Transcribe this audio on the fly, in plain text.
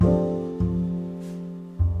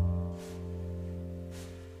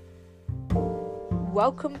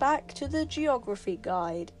Welcome back to the Geography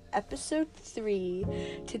Guide, Episode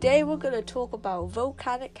 3. Today we're going to talk about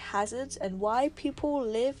volcanic hazards and why people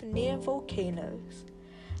live near volcanoes.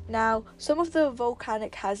 Now, some of the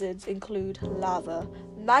volcanic hazards include lava,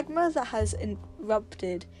 magma that has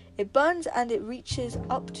erupted. It burns and it reaches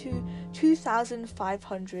up to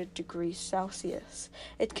 2,500 degrees Celsius.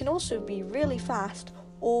 It can also be really fast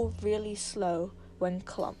or really slow when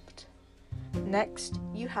clumped. Next,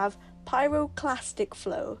 you have pyroclastic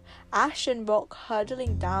flow, ash and rock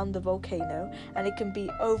hurtling down the volcano, and it can be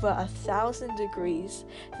over 1,000 degrees.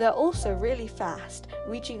 They're also really fast,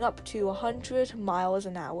 reaching up to 100 miles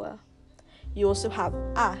an hour. You also have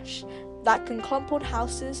ash that can clump on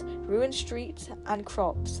houses, ruin streets, and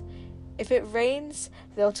crops. If it rains,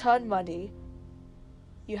 they'll turn muddy.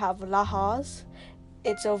 You have lahars.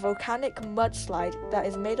 It's a volcanic mudslide that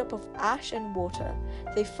is made up of ash and water.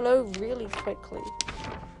 They flow really quickly.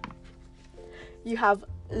 You have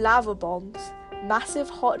lava bombs, massive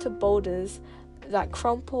hot boulders that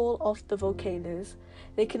crumple off the volcanoes.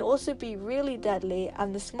 They can also be really deadly,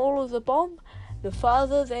 and the smaller the bomb, the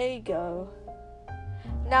further they go.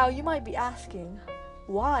 Now you might be asking,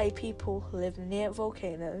 why people live near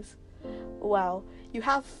volcanoes? Well, you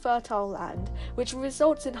have fertile land, which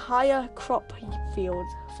results in higher crop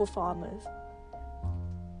fields for farmers.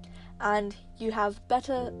 And you have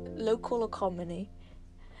better local economy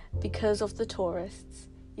because of the tourists.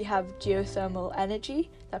 You have geothermal energy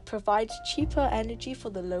that provides cheaper energy for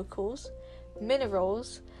the locals.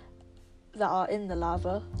 Minerals that are in the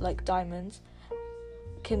lava, like diamonds,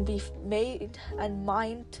 can be made and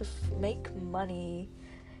mined to make money.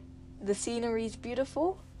 The scenery is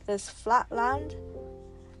beautiful. There's flat land,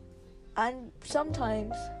 and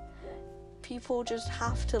sometimes people just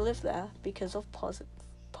have to live there because of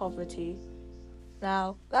poverty.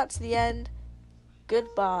 Now, that's the end.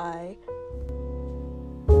 Goodbye.